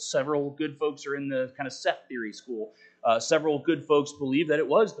schools. Several good folks are in the kind of Seth theory school. Several good folks believe that it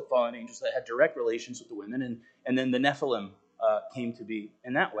was the fallen angels that had direct relations with the women, and then the Nephilim came to be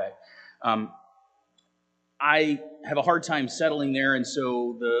in that way. I have a hard time settling there, and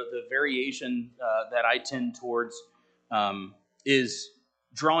so the variation that I tend towards is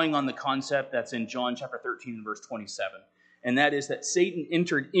drawing on the concept that's in John chapter 13 and verse 27. And that is that Satan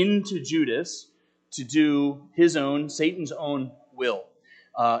entered into Judas to do Satan's own will.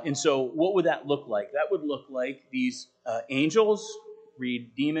 And so what would that look like? That would look like these angels,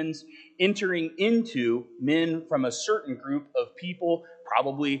 read demons, entering into men from a certain group of people,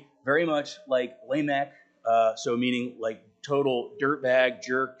 probably very much like Lamech, so meaning like total dirtbag,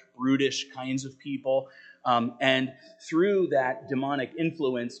 jerk, brutish kinds of people. And through that demonic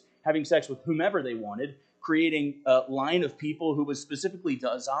influence, having sex with whomever they wanted, creating a line of people who was specifically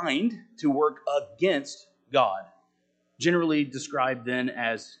designed to work against God, generally described then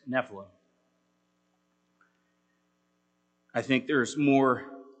as Nephilim. I think there's more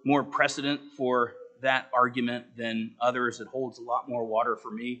precedent for that argument than others. It holds a lot more water for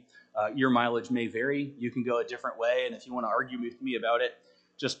me. Your mileage may vary. You can go a different way, and if you want to argue with me about it,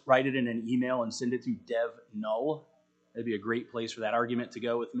 just write it in an email and send it to DevNull. That'd be a great place for that argument to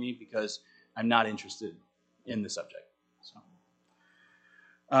go with me, because I'm not interested in the subject. So,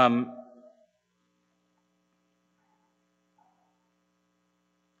 I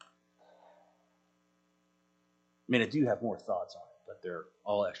mean, I do have more thoughts on it, but they're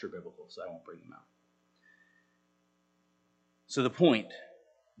all extra biblical, so I won't bring them out. So the point,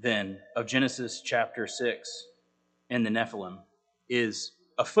 then, of Genesis chapter 6 and the Nephilim is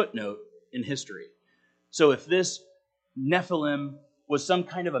a footnote in history. So if this Nephilim was some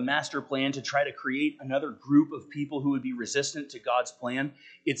kind of a master plan to try to create another group of people who would be resistant to God's plan.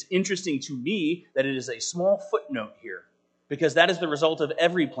 It's interesting to me that it is a small footnote here, because that is the result of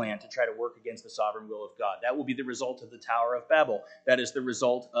every plan to try to work against the sovereign will of God. That will be the result of the Tower of Babel. That is the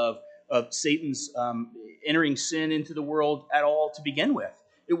result of Satan's entering sin into the world at all to begin with.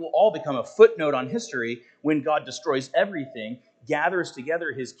 It will all become a footnote on history when God destroys everything, gathers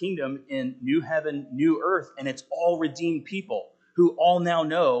together his kingdom in new heaven, new earth, and it's all redeemed people who all now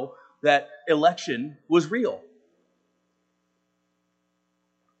know that election was real.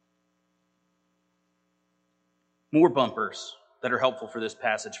 More bumpers that are helpful for this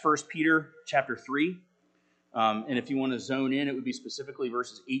passage. 1 Peter chapter 3. And if you want to zone in, it would be specifically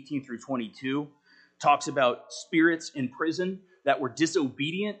verses 18 through 22. Talks about spirits in prison that were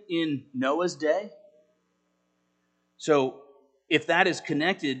disobedient in Noah's day. So if that is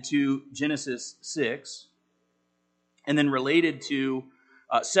connected to Genesis 6, and then related to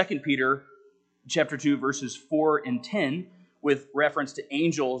 2 Peter chapter 2, verses 4 and 10, with reference to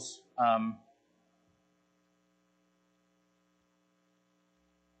angels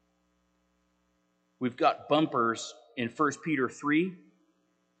we've got bumpers in 1 Peter 3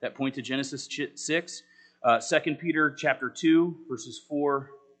 that point to Genesis 6, 2 Peter chapter 2, verses 4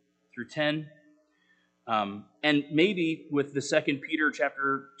 through 10, and maybe with the 2 Peter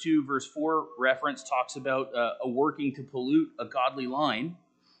chapter 2, verse 4 reference talks about a working to pollute a godly line.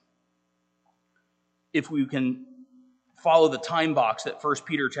 If we can follow the time box that 1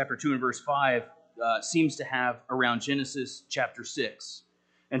 Peter chapter 2 and verse 5 seems to have around Genesis chapter 6.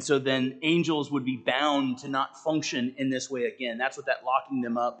 And so then angels would be bound to not function in this way again. That's what that locking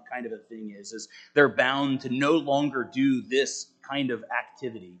them up kind of a thing is they're bound to no longer do this kind of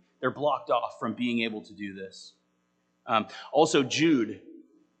activity. They're blocked off from being able to do this. Also Jude,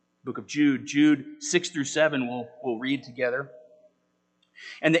 book of Jude 6 through 7 we'll read together.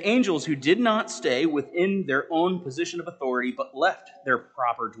 And the angels who did not stay within their own position of authority, but left their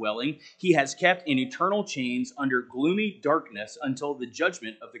proper dwelling, he has kept in eternal chains under gloomy darkness until the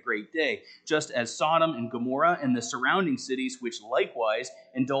judgment of the great day, just as Sodom and Gomorrah and the surrounding cities, which likewise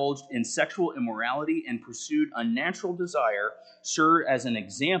indulged in sexual immorality and pursued unnatural desire, serve as an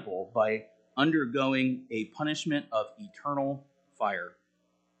example by undergoing a punishment of eternal fire.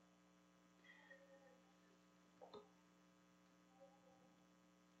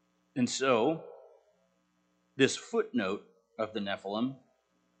 And so, this footnote of the Nephilim,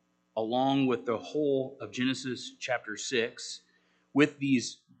 along with the whole of Genesis chapter 6, with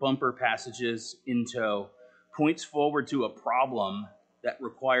these bumper passages in tow, points forward to a problem that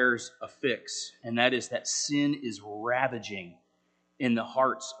requires a fix, and that is that sin is ravaging in the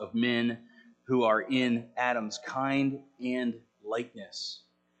hearts of men who are in Adam's kind and likeness.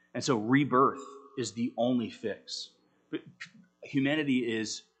 And so rebirth is the only fix. But humanity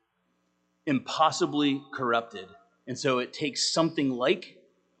is impossibly corrupted. And so it takes something like,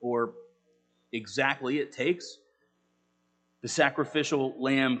 or exactly it takes, the sacrificial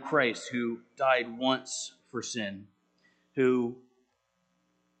lamb Christ, who died once for sin, who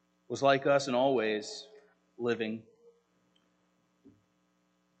was like us in all ways, living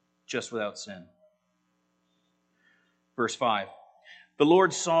just without sin. Verse 5, the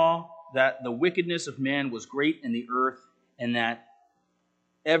Lord saw that the wickedness of man was great in the earth, and that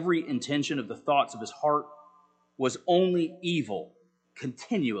every intention of the thoughts of his heart was only evil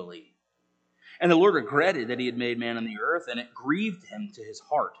continually. And the Lord regretted that he had made man on the earth, and it grieved him to his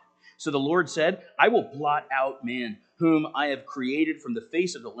heart. So the Lord said, I will blot out man, whom I have created from the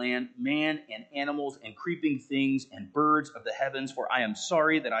face of the land, man and animals and creeping things and birds of the heavens, for I am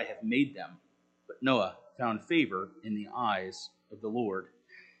sorry that I have made them. But Noah found favor in the eyes of the Lord.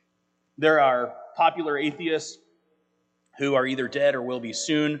 There are popular atheists who are either dead or will be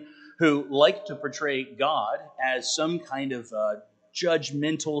soon, who like to portray God as some kind of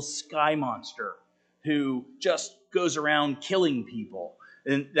judgmental sky monster who just goes around killing people.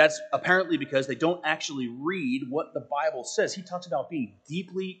 And that's apparently because they don't actually read what the Bible says. He talks about being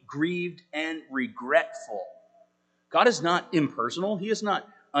deeply grieved and regretful. God is not impersonal. He is not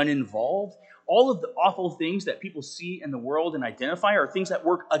uninvolved. All of the awful things that people see in the world and identify are things that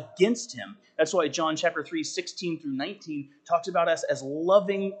work against him. That's why John chapter 3, 16 through 19 talks about us as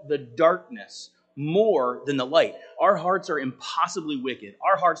loving the darkness more than the light. Our hearts are impossibly wicked.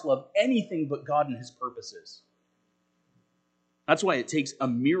 Our hearts love anything but God and his purposes. That's why it takes a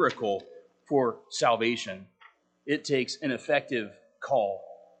miracle for salvation. It takes an effective call.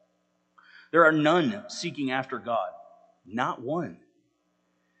 There are none seeking after God, not one.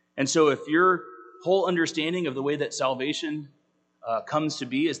 And so if your whole understanding of the way that salvation comes to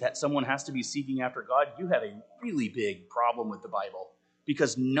be is that someone has to be seeking after God, you have a really big problem with the Bible.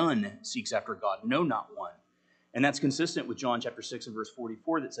 because none seeks after God, no, not one. And that's consistent with John chapter 6 and verse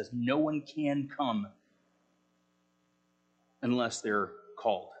 44 that says, no one can come unless they're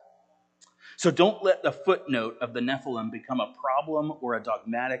called. So don't let the footnote of the Nephilim become a problem or a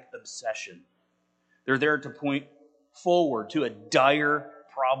dogmatic obsession. They're there to point forward to a dire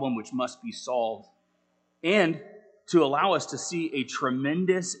problem which must be solved, and to allow us to see a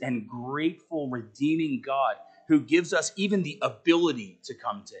tremendous and grateful, redeeming God who gives us even the ability to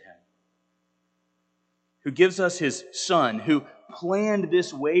come to him, who gives us his Son, who planned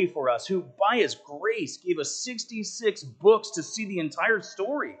this way for us, who by his grace gave us 66 books to see the entire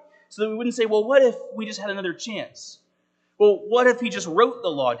story, so that we wouldn't say, well, what if we just had another chance? Well, what if he just wrote the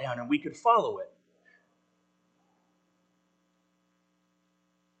law down and we could follow it?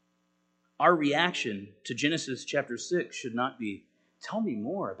 Our reaction to Genesis chapter 6 should not be, tell me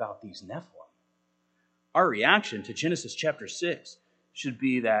more about these Nephilim. Our reaction to Genesis chapter 6 should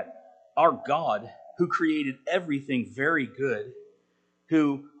be that our God, who created everything very good,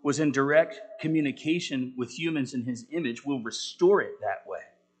 who was in direct communication with humans in his image, will restore it that way.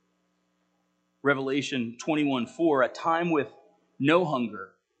 Revelation 21:4, a time with no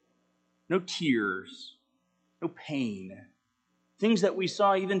hunger, no tears, no pain. Things that we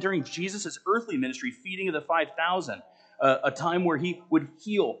saw even during Jesus' earthly ministry, feeding of the 5,000, a time where he would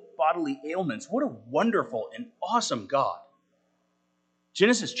heal bodily ailments. What a wonderful and awesome God.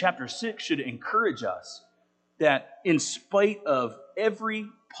 Genesis chapter 6 should encourage us that in spite of every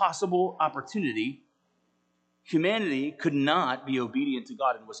possible opportunity, humanity could not be obedient to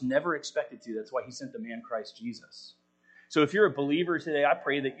God and was never expected to. That's why he sent the man Christ Jesus. So if you're a believer today, I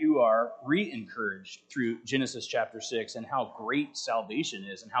pray that you are re-encouraged through Genesis chapter 6 and how great salvation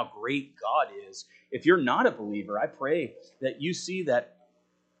is and how great God is. If you're not a believer, I pray that you see that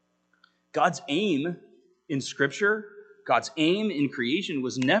God's aim in Scripture, God's aim in creation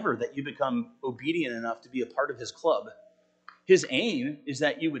was never that you become obedient enough to be a part of his club. His aim is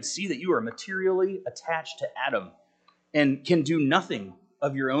that you would see that you are materially attached to Adam and can do nothing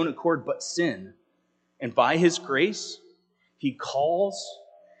of your own accord but sin. And by his grace, he calls,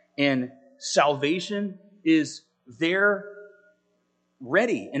 and salvation is there,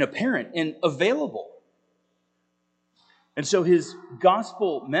 ready and apparent and available. And so his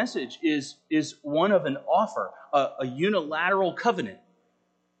gospel message is one of an offer, a unilateral covenant.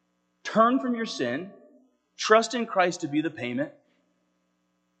 Turn from your sin, trust in Christ to be the payment,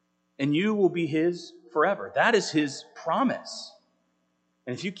 and you will be his forever. That is his promise.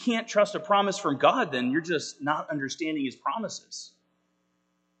 And if you can't trust a promise from God, then you're just not understanding his promises.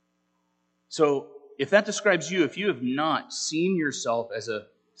 So if that describes you, if you have not seen yourself as a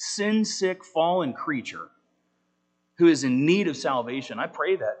sin-sick, fallen creature who is in need of salvation, I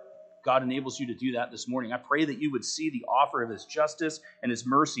pray that God enables you to do that this morning. I pray that you would see the offer of his justice and his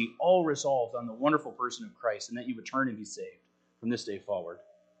mercy all resolved on the wonderful person of Christ, and that you would turn and be saved from this day forward.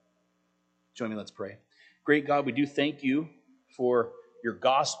 Join me, let's pray. Great God, we do thank you for your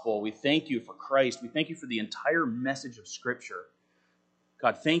gospel. We thank you for Christ. We thank you for the entire message of Scripture.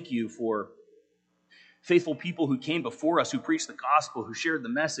 God, thank you for faithful people who came before us, who preached the gospel, who shared the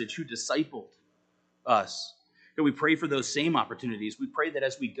message, who discipled us. God, we pray for those same opportunities. We pray that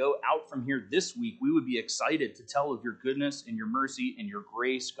as we go out from here this week, we would be excited to tell of your goodness and your mercy and your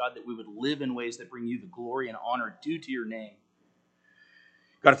grace. God, that we would live in ways that bring you the glory and honor due to your name.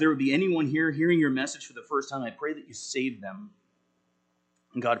 God, if there would be anyone here hearing your message for the first time, I pray that you save them.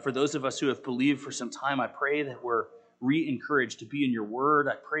 And God, for those of us who have believed for some time, I pray that we're re-encouraged to be in your word.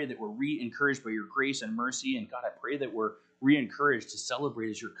 I pray that we're re-encouraged by your grace and mercy. And God, I pray that we're re-encouraged to celebrate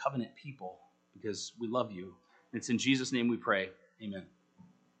as your covenant people because we love you. It's in Jesus' name we pray. Amen.